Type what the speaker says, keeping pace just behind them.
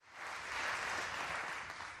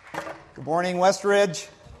Good morning, Westridge.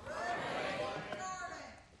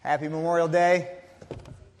 Happy Memorial Day.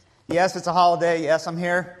 Yes, it's a holiday. Yes, I'm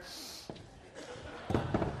here.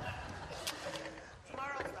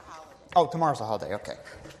 Tomorrow's a holiday. Okay.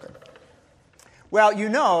 Good. Well, you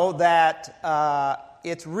know that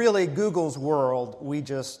it's really Google's world. We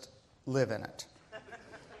just live in it.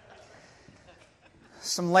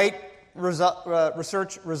 Some late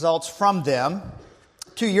research results from them.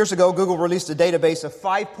 2 years ago, Google released a database of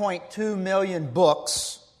 5.2 million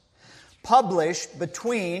books published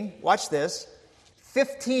between, watch this,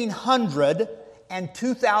 1500 and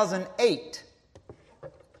 2008.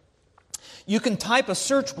 You can type a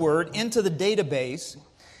search word into the database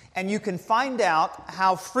and you can find out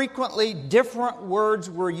how frequently different words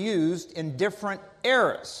were used in different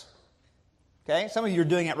eras. Okay? Some of you are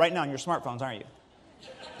doing it right now on your smartphones, aren't you?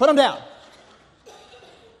 Put them down.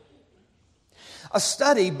 A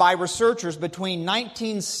study by researchers between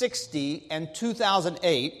 1960 and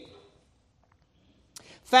 2008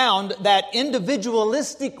 found that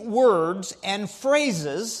individualistic words and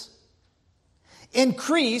phrases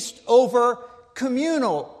increased over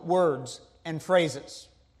communal words and phrases.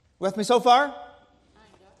 With me so far?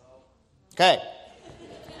 Okay.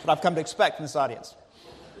 That's what I've come to expect from this audience.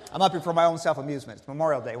 I'm up here for my own self-amusement. It's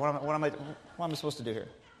Memorial Day. What am I supposed to do here?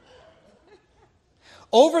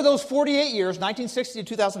 Over those 48 years, 1960 to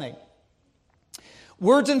 2008,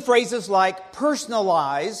 words and phrases like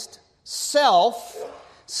personalized, self,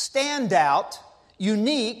 standout,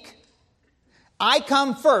 unique, I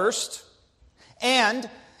come first, and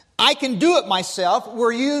I can do it myself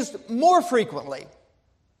were used more frequently.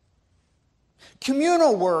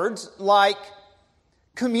 Communal words like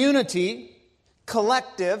community,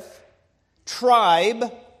 collective,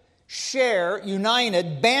 tribe, share,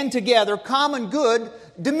 united, band together, common good,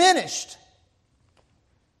 diminished.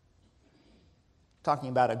 Talking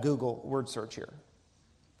about a Google word search here.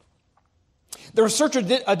 The researcher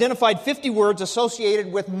identified 50 words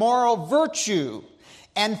associated with moral virtue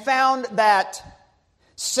and found that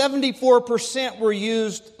 74% were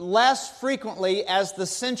used less frequently as the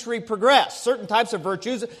century progressed. Certain types of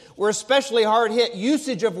virtues were especially hard hit.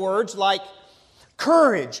 Usage of words like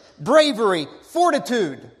courage, bravery,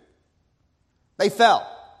 fortitude, they fell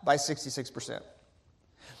by 66%.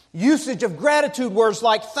 Usage of gratitude words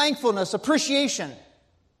like thankfulness, appreciation,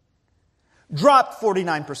 dropped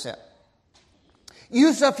 49%.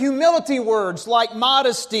 Use of humility words like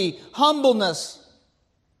modesty, humbleness,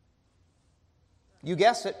 you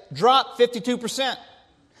guessed it, dropped 52%.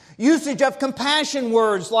 Usage of compassion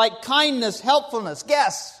words like kindness, helpfulness,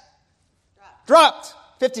 guess, dropped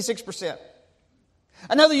 56%.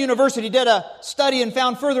 Another university did a study and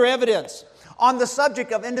found further evidence on the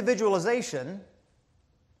subject of individualization.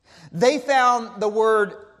 They found the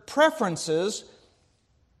word preferences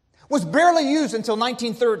was barely used until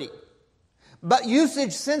 1930. But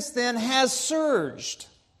usage since then has surged.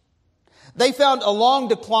 They found a long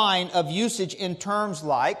decline of usage in terms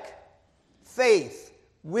like faith,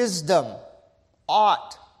 wisdom,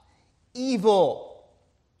 ought, evil,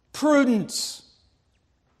 prudence.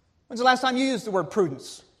 When's the last time you used the word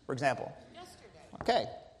prudence, for example? Yesterday. Okay.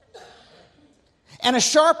 And a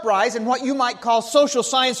sharp rise in what you might call social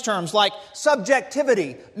science terms like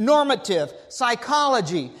subjectivity, normative,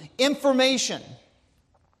 psychology, information.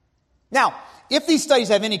 Now, if these studies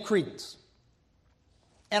have any credence,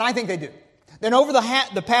 and I think they do, then over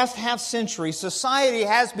the past half century, society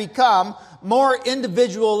has become more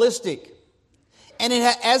individualistic. And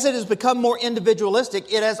as it has become more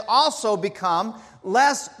individualistic, it has also become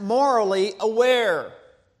less morally aware.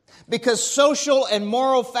 Because social and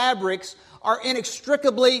moral fabrics are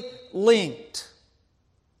inextricably linked.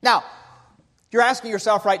 Now, you're asking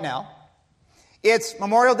yourself right now, it's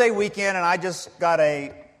Memorial Day weekend and I just got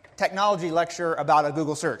a technology lecture about a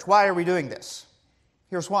Google search. Why are we doing this?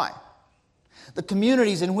 Here's why. The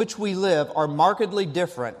communities in which we live are markedly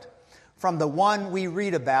different from the one we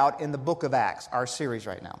read about in the book of Acts, our series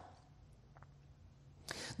right now.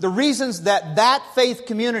 The reasons that faith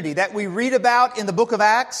community that we read about in the book of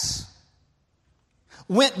Acts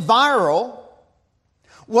went viral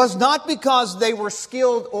was not because they were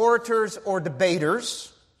skilled orators or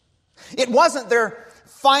debaters. It wasn't their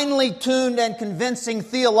finely tuned and convincing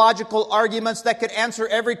theological arguments that could answer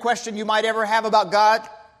every question you might ever have about God.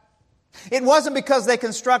 It wasn't because they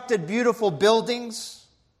constructed beautiful buildings.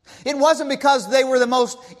 It wasn't because they were the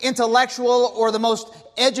most intellectual or the most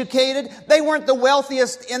educated. They weren't the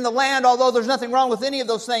wealthiest in the land, although there's nothing wrong with any of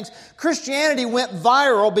those things. Christianity went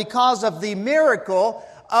viral because of the miracle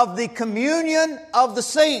of the communion of the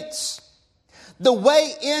saints. The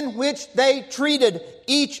way in which they treated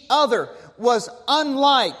each other was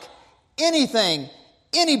unlike anything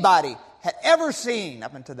anybody had ever seen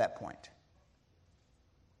up until that point.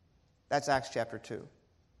 That's Acts chapter 2.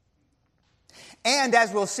 And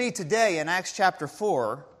as we'll see today in Acts chapter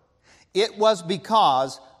 4, it was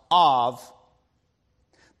because of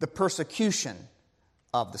the persecution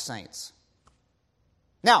of the saints.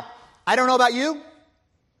 Now, I don't know about you,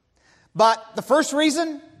 but the first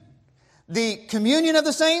reason, the communion of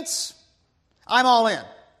the saints, I'm all in.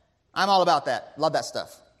 I'm all about that. Love that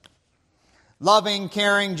stuff. Loving,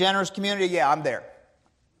 caring, generous community, yeah, I'm there.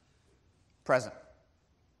 Present.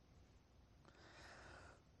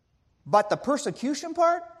 But the persecution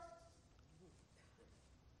part,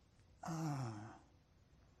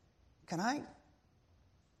 can I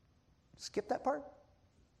skip that part?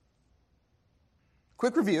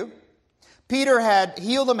 Quick review. Peter had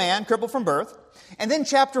healed a man crippled from birth. And then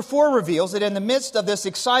chapter 4 reveals that in the midst of this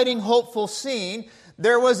exciting, hopeful scene,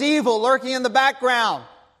 there was evil lurking in the background.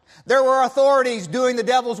 There were authorities doing the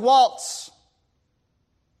devil's waltz.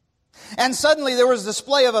 And suddenly there was a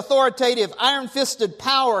display of authoritative, iron-fisted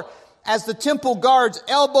power as the temple guards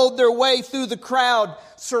elbowed their way through the crowd,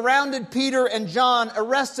 surrounded Peter and John,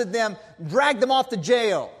 arrested them, dragged them off to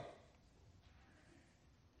jail.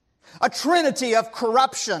 A trinity of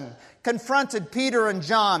corruption confronted Peter and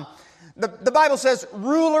John. The Bible says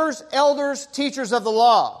rulers, elders, teachers of the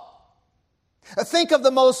law. Think of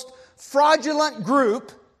the most fraudulent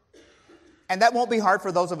group, and that won't be hard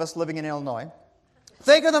for those of us living in Illinois.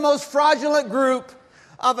 Think of the most fraudulent group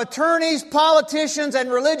of attorneys, politicians,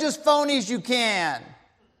 and religious phonies you can.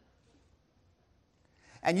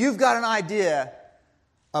 And you've got an idea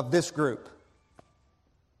of this group.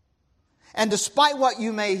 And despite what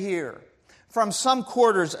you may hear from some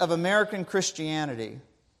quarters of American Christianity,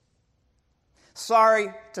 sorry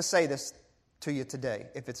to say this to you today,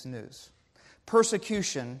 if it's news,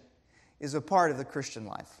 persecution is a part of the Christian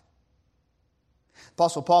life.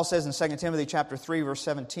 Apostle Paul says in 2 Timothy chapter 3, verse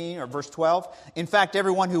 17 or verse 12, in fact,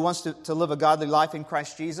 everyone who wants to live a godly life in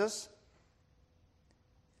Christ Jesus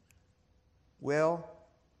will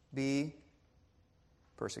be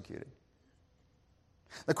persecuted.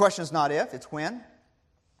 The question is not if, it's when.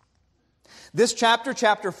 This chapter,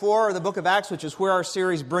 chapter 4 of the book of Acts, which is where our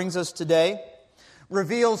series brings us today,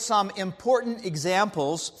 reveals some important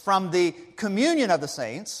examples from the communion of the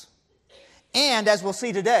saints, and as we'll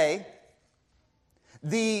see today,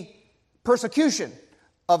 the persecution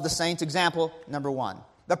of the saints. Example number 1,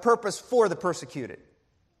 the purpose for the persecuted.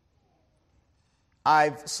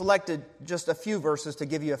 I've selected just a few verses to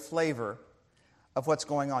give you a flavor of what's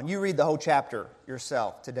going on. You read the whole chapter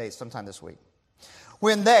yourself today, sometime this week.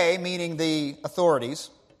 When they, meaning the authorities,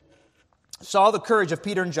 saw the courage of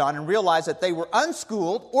Peter and John and realized that they were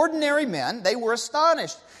unschooled, ordinary men, they were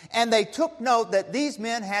astonished. And they took note that these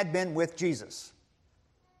men had been with Jesus.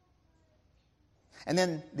 And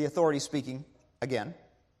then the authorities speaking again.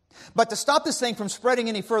 But to stop this thing from spreading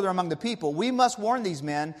any further among the people, we must warn these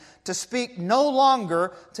men to speak no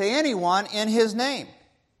longer to anyone in His name.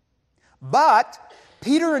 But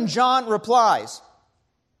Peter and John replies,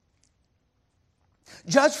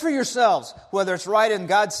 judge for yourselves whether it's right in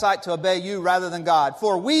God's sight to obey you rather than God.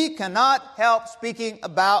 For we cannot help speaking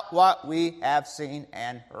about what we have seen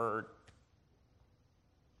and heard.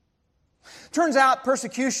 Turns out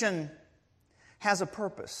persecution has a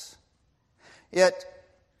purpose. It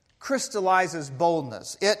crystallizes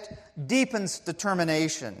boldness. It deepens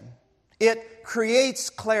determination. It creates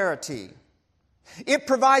clarity. It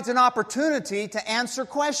provides an opportunity to answer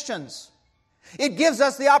questions. It gives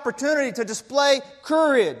us the opportunity to display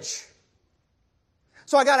courage.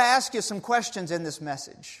 So I got to ask you some questions in this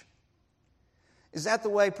message. Is that the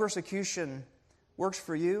way persecution works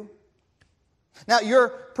for you? Now, your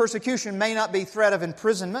persecution may not be threat of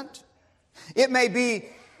imprisonment. It may be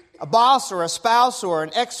a boss or a spouse or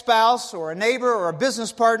an ex-spouse or a neighbor or a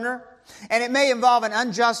business partner. And it may involve an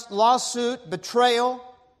unjust lawsuit, betrayal,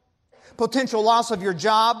 potential loss of your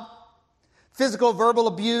job, physical, verbal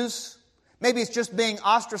abuse. Maybe it's just being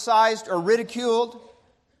ostracized or ridiculed.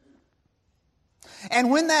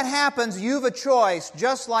 And when that happens, you've a choice,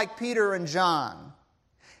 just like Peter and John.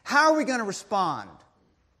 How are we going to respond?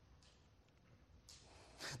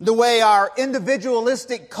 The way our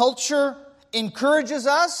individualistic culture encourages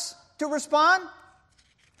us to respond?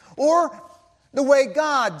 Or the way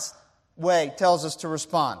God's way tells us to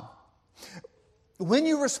respond? When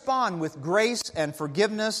you respond with grace and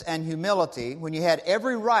forgiveness and humility, when you had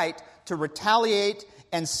every right to retaliate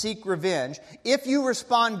and seek revenge, if you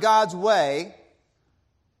respond God's way,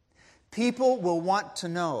 people will want to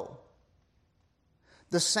know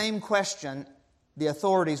the same question the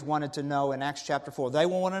authorities wanted to know in Acts chapter 4. They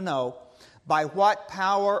want to know, by what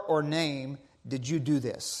power or name did you do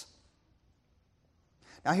this?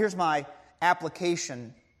 Now here's my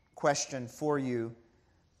application question for you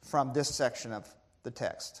from this section of the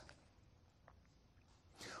text.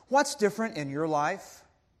 What's different in your life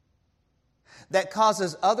that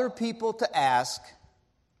causes other people to ask,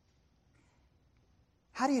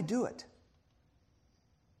 how do you do it?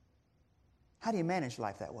 How do you manage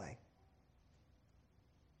life that way?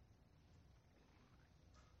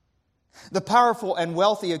 The powerful and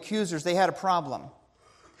wealthy accusers, they had a problem.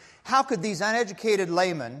 How could these uneducated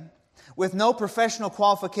laymen with no professional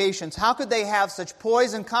qualifications, how could they have such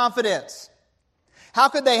poise and confidence? How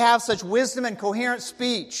could they have such wisdom and coherent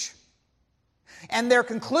speech? And their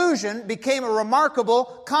conclusion became a remarkable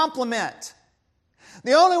compliment.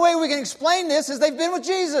 The only way we can explain this is they've been with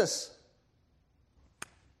Jesus.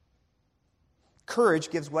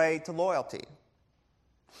 Courage gives way to loyalty.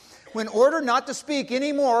 When ordered not to speak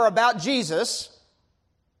any more about Jesus,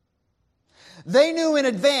 they knew in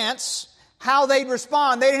advance how they'd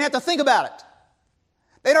respond. They didn't have to think about it.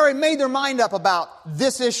 They'd already made their mind up about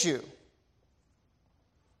this issue.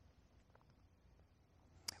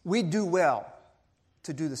 We do well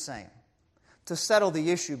to do the same, to settle the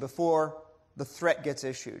issue before the threat gets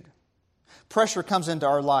issued. Pressure comes into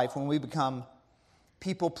our life when we become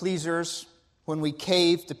people pleasers, when we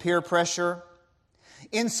cave to peer pressure.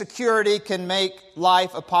 Insecurity can make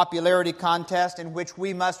life a popularity contest in which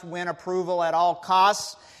we must win approval at all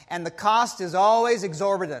costs, and the cost is always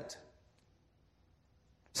exorbitant.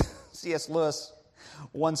 C.S. Lewis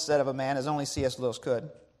once said of a man, as only C.S. Lewis could,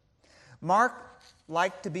 Mark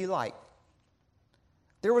liked to be liked.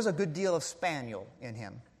 There was a good deal of spaniel in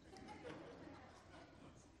him.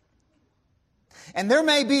 And there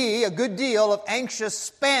may be a good deal of anxious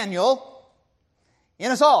spaniel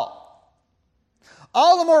in us all.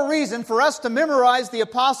 All the more reason for us to memorize the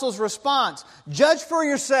apostles' response. Judge for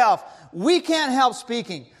yourself. We can't help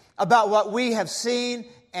speaking about what we have seen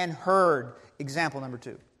and heard. Example number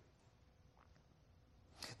 2.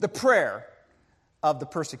 The prayer of the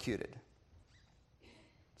persecuted.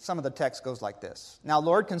 Some of the text goes like this. Now,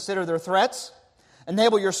 Lord, consider their threats.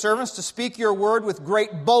 Enable your servants to speak your word with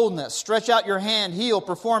great boldness. Stretch out your hand, heal,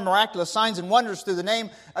 perform miraculous signs and wonders through the name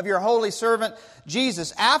of your holy servant,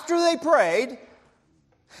 Jesus. After they prayed,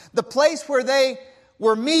 the place where they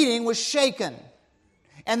were meeting was shaken.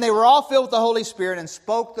 And they were all filled with the Holy Spirit and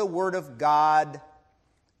spoke the word of God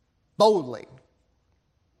boldly.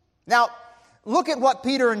 Now, look at what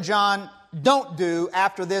Peter and John don't do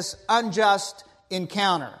after this unjust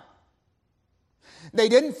encounter. They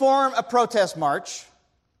didn't form a protest march.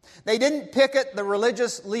 They didn't picket the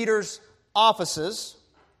religious leaders' offices.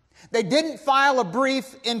 They didn't file a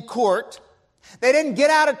brief in court. They didn't get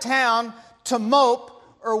out of town to mope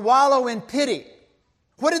or wallow in pity.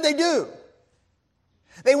 What did they do?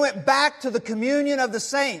 They went back to the communion of the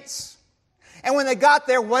saints. And when they got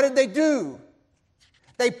there, what did they do?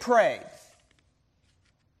 They prayed.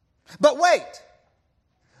 But wait,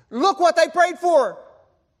 look what they prayed for.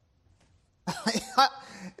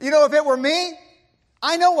 You know, if it were me,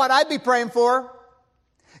 I know what I'd be praying for.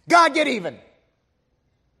 God, get even.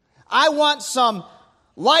 I want some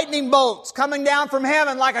lightning bolts coming down from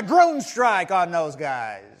heaven like a drone strike on those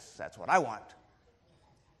guys. That's what I want.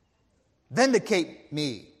 Vindicate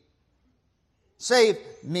me. Save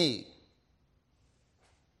me.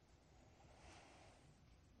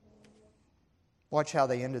 Watch how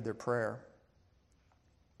they ended their prayer.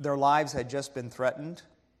 Their lives had just been threatened,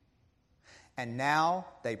 and now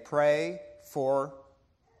they pray for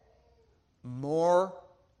more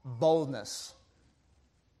boldness.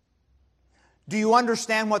 Do you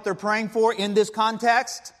understand what they're praying for in this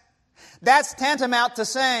context? That's tantamount to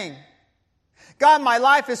saying, God, my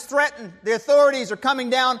life is threatened. The authorities are coming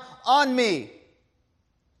down on me.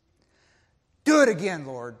 Do it again,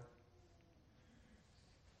 Lord.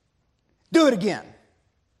 Do it again.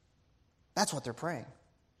 That's what they're praying.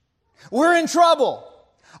 We're in trouble.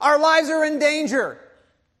 Our lives are in danger.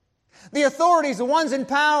 The authorities, the ones in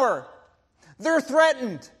power, they're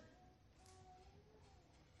threatened.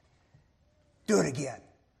 Do it again.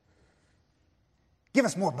 Give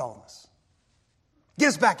us more boldness. Get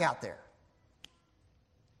us back out there.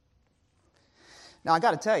 Now, I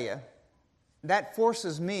got to tell you, that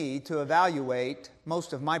forces me to evaluate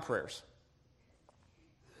most of my prayers.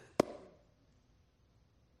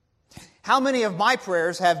 How many of my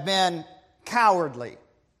prayers have been cowardly,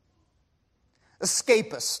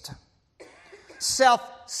 escapist,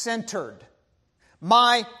 self-centered,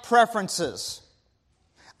 my preferences?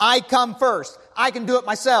 I come first. I can do it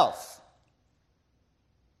myself.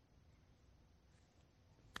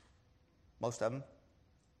 most of them.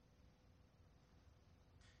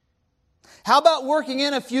 How about working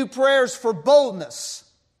in a few prayers for boldness,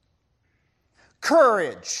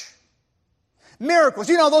 courage, miracles?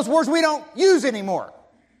 You know, those words we don't use anymore.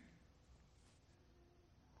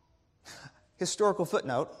 Historical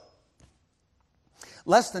footnote.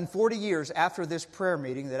 Less than 40 years after this prayer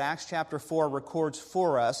meeting that Acts chapter 4 records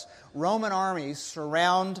for us, Roman armies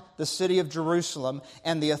surround the city of Jerusalem,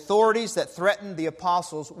 and the authorities that threatened the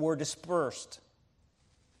apostles were dispersed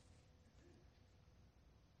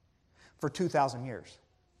for 2,000 years.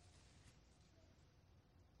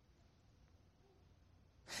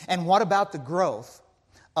 And what about the growth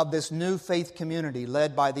of this new faith community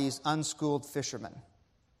led by these unschooled fishermen?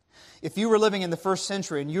 If you were living in the first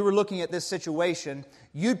century and you were looking at this situation,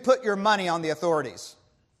 you'd put your money on the authorities.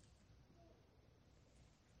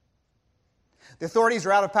 The authorities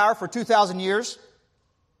are out of power for 2,000 years.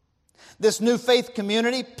 This new faith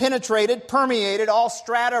community permeated all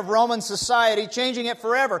strata of Roman society, changing it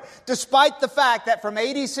forever, despite the fact that from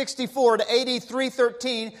AD 64 to AD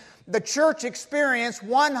 313, the church experienced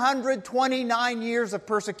 129 years of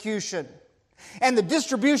persecution. And the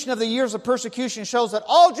distribution of the years of persecution shows that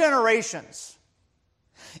all generations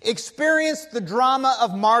experienced the drama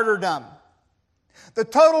of martyrdom. The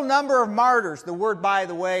total number of martyrs, the word, by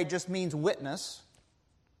the way, just means witness,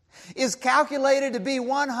 is calculated to be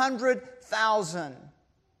 100,000.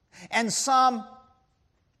 And some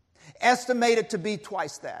estimate it to be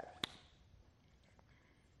twice that.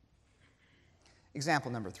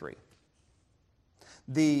 Example number 3.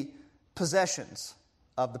 The possessions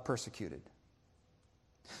of the persecuted.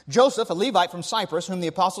 Joseph, a Levite from Cyprus, whom the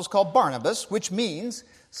apostles called Barnabas, which means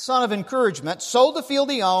son of encouragement, sold the field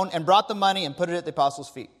he owned and brought the money and put it at the apostles'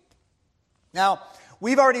 feet. Now,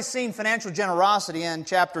 we've already seen financial generosity in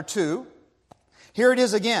chapter 2. Here it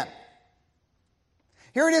is again.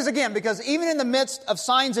 Here it is again, because even in the midst of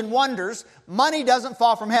signs and wonders, money doesn't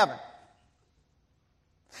fall from heaven.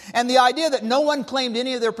 And the idea that no one claimed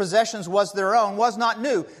any of their possessions was their own was not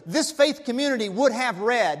new. This faith community would have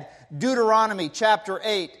read Deuteronomy chapter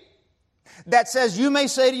 8 that says, "You may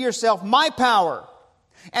say to yourself, my power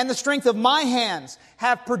and the strength of my hands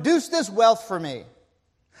have produced this wealth for me.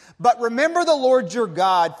 But remember the Lord your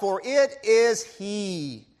God, for it is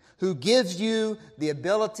He who gives you the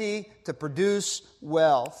ability to produce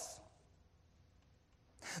wealth."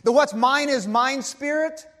 The what's mine is mine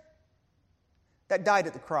spirit that died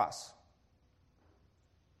at the cross.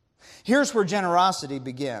 Here's where generosity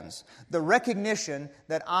begins. The recognition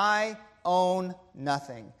that I own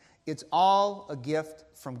nothing. It's all a gift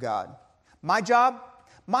from God. My job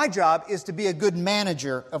is to be a good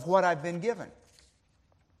manager of what I've been given.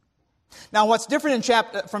 Now, what's different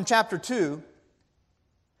from chapter 2,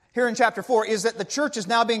 here in chapter 4, is that the church is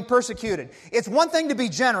now being persecuted. It's one thing to be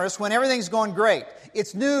generous when everything's going great.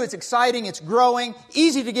 It's new, it's exciting, it's growing,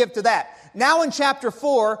 easy to give to that. Now in chapter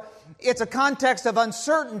 4, it's a context of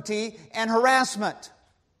uncertainty and harassment.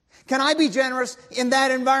 Can I be generous in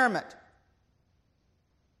that environment?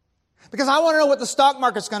 Because I want to know what the stock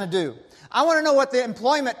market's going to do. I want to know what the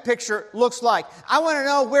employment picture looks like. I want to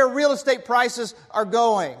know where real estate prices are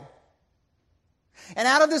going. And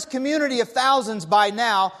out of this community of thousands by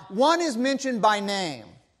now, one is mentioned by name.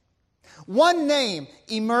 One name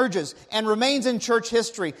emerges and remains in church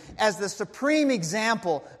history as the supreme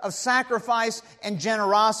example of sacrifice and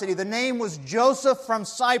generosity. The name was Joseph from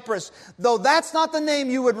Cyprus, though that's not the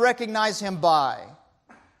name you would recognize him by.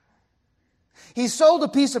 He sold a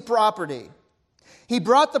piece of property. He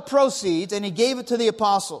brought the proceeds and he gave it to the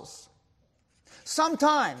apostles.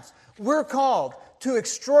 Sometimes we're called to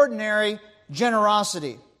extraordinary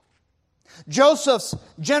generosity. Joseph's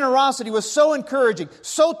generosity was so encouraging,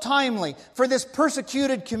 so timely for this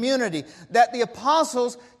persecuted community that the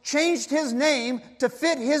apostles changed his name to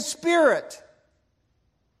fit his spirit.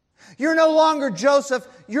 You're no longer Joseph,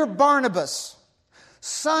 you're Barnabas,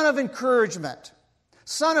 son of encouragement,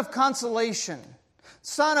 son of consolation,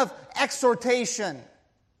 son of exhortation.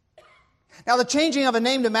 Now, the changing of a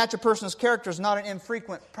name to match a person's character is not an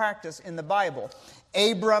infrequent practice in the Bible.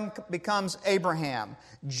 Abram becomes Abraham.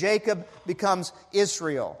 Jacob becomes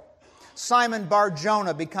Israel. Simon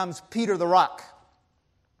Bar-Jonah becomes Peter the Rock.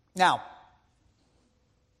 Now,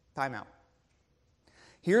 time out.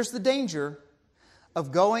 Here's the danger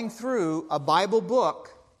of going through a Bible book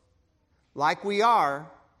like we are,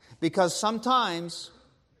 because sometimes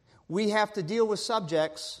we have to deal with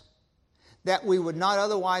subjects that we would not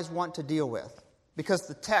otherwise want to deal with, because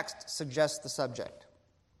the text suggests the subject.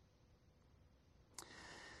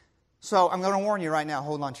 So I'm going to warn you right now,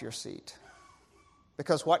 hold on to your seat.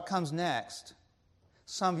 Because what comes next,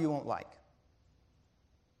 some of you won't like.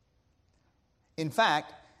 In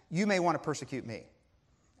fact, you may want to persecute me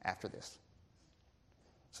after this.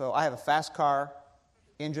 So I have a fast car,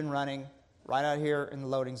 engine running, right out here in the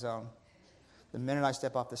loading zone the minute I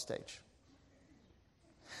step off the stage.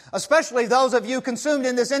 Especially those of you consumed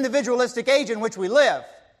in this individualistic age in which we live.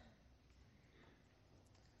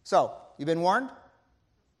 So, you've been warned?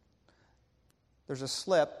 There's a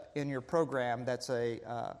slip in your program that's a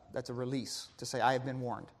release to say, I have been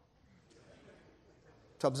warned,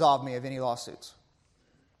 to absolve me of any lawsuits.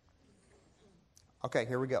 Okay,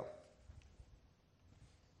 here we go.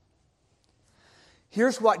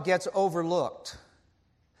 Here's what gets overlooked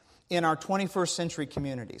in our 21st century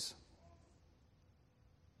communities.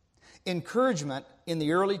 Encouragement in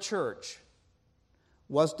the early church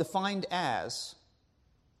was defined as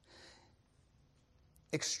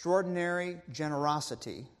extraordinary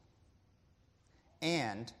generosity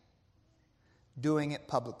and doing it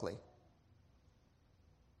publicly.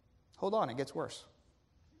 Hold on, it gets worse.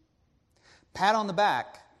 Pat on the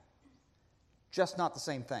back, just not the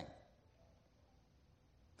same thing.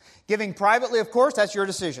 Giving privately, of course, that's your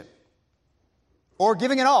decision. Or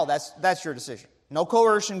giving it all, that's your decision. No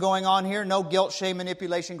coercion going on here, no guilt, shame,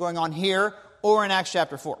 manipulation going on here or in Acts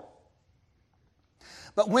chapter 4.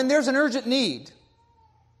 But when there's an urgent need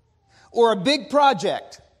or a big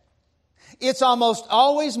project, it's almost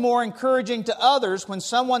always more encouraging to others when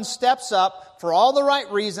someone steps up for all the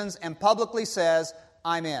right reasons and publicly says,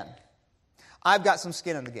 I'm in. I've got some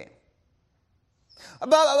skin in the game.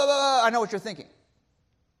 I know what you're thinking.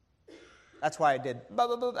 That's why I did.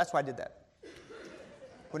 That's why I did that.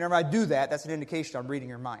 Whenever I do that, that's an indication I'm reading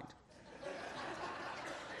your mind.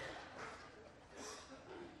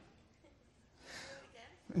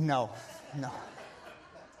 No.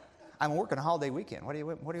 I'm working a holiday weekend. What do you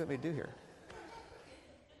want me to do here?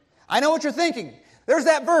 I know what you're thinking. There's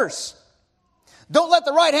that verse. Don't let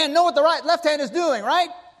the right hand know what the left hand is doing, right?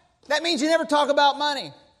 That means you never talk about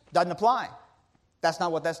money. Doesn't apply. That's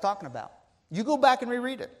not what that's talking about. You go back and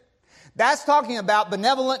reread it. That's talking about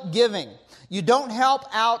benevolent giving. You don't help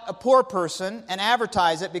out a poor person and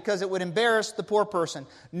advertise it because it would embarrass the poor person.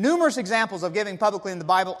 Numerous examples of giving publicly in the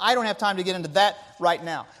Bible. I don't have time to get into that right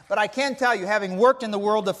now. But I can tell you, having worked in the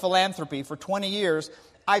world of philanthropy for 20 years,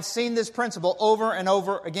 I've seen this principle over and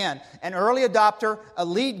over again. An early adopter, a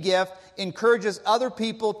lead gift, encourages other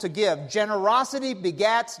people to give. Generosity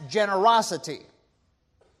begets generosity.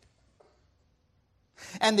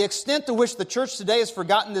 And the extent to which the church today has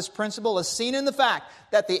forgotten this principle is seen in the fact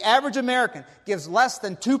that the average American gives less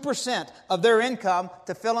than 2% of their income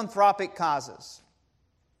to philanthropic causes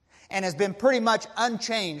and has been pretty much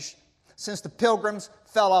unchanged since the Pilgrims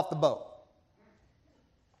fell off the boat.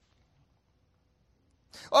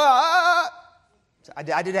 I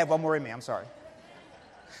did have one more in me, I'm sorry.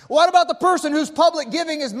 What about the person whose public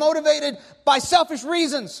giving is motivated by selfish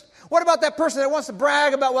reasons? What about that person that wants to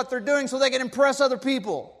brag about what they're doing so they can impress other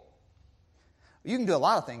people? You can do a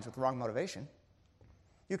lot of things with the wrong motivation.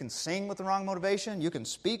 You can sing with the wrong motivation. You can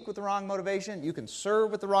speak with the wrong motivation. You can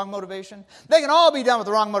serve with the wrong motivation. They can all be done with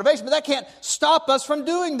the wrong motivation, but that can't stop us from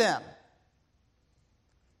doing them.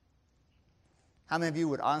 How many of you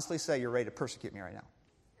would honestly say you're ready to persecute me right now?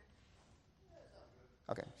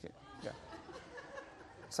 Okay, yeah.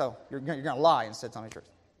 So you're going to lie instead of telling the truth.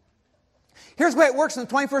 Here's the way it works in the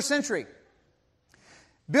 21st century.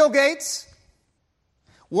 Bill Gates,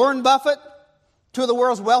 Warren Buffett, two of the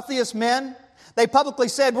world's wealthiest men, they publicly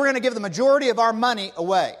said, we're going to give the majority of our money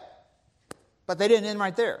away. But they didn't end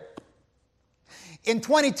right there. In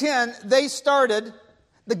 2010, they started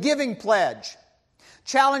the Giving Pledge,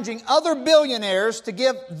 challenging other billionaires to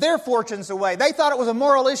give their fortunes away. They thought it was a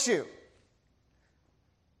moral issue.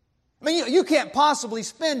 I mean, you can't possibly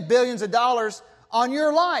spend billions of dollars on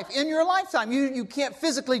your life, in your lifetime. You can't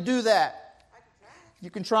physically do that. You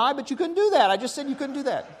can try, but you couldn't do that. I just said you couldn't do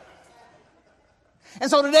that. And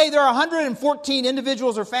so today there are 114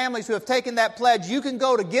 individuals or families who have taken that pledge. You can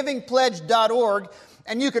go to givingpledge.org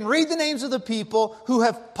and you can read the names of the people who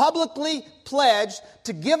have publicly pledged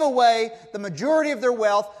to give away the majority of their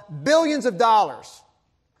wealth, billions of dollars,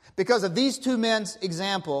 because of these two men's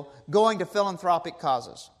example going to philanthropic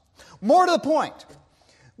causes. More to the point,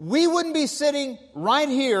 we wouldn't be sitting right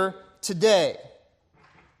here today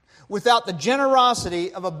without the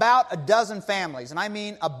generosity of about a dozen families, and I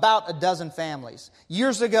mean about a dozen families,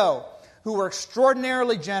 years ago, who were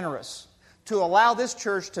extraordinarily generous to allow this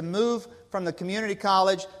church to move from the community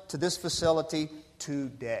college to this facility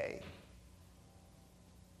today.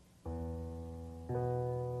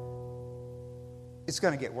 It's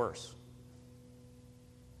going to get worse.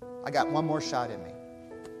 I got one more shot in me,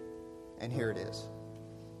 and here it is.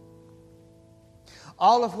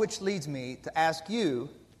 All of which leads me to ask you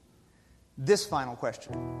this final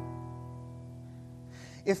question.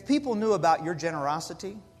 If people knew about your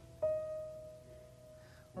generosity,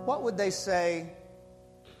 what would they say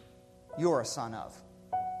you're a son of?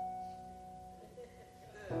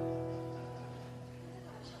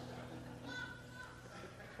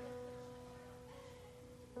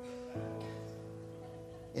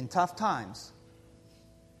 In tough times,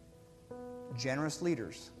 generous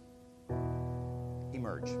leaders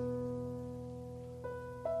emerge.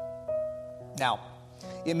 Now,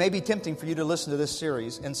 it may be tempting for you to listen to this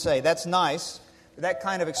series and say, that's nice. That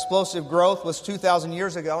kind of explosive growth was 2,000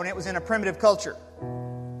 years ago, and it was in a primitive culture.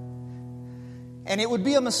 And it would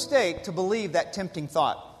be a mistake to believe that tempting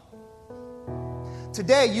thought.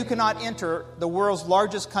 Today, you cannot enter the world's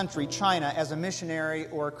largest country, China, as a missionary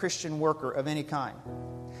or a Christian worker of any kind.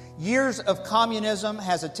 Years of communism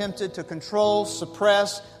has attempted to control,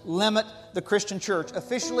 suppress, limit the Christian church.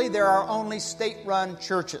 Officially, there are only state-run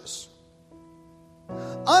churches.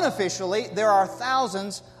 Unofficially, there are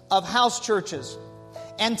thousands of house churches.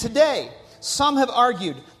 And today, some have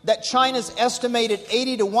argued that China's estimated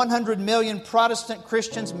 80 to 100 million Protestant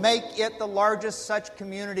Christians make it the largest such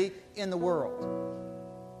community in the world.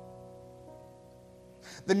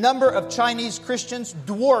 The number of Chinese Christians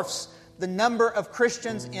dwarfs the number of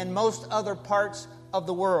Christians in most other parts of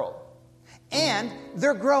the world. And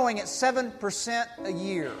they're growing at 7% a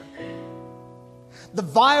year. The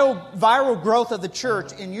viral growth of the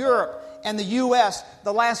church in Europe and the U.S.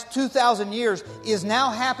 the last 2,000 years is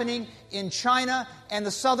now happening in China and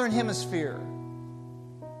the Southern Hemisphere.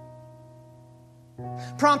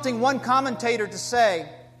 Prompting one commentator to say,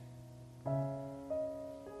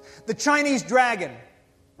 the Chinese dragon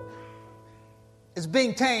is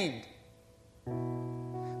being tamed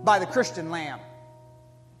by the Christian lamb.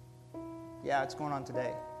 Yeah, it's going on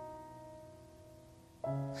today.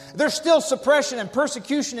 There's still suppression and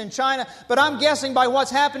persecution in China, but I'm guessing by what's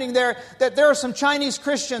happening there that there are some Chinese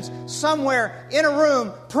Christians somewhere in a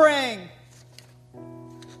room praying,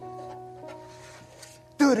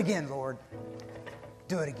 do it again, Lord.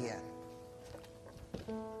 Do it again.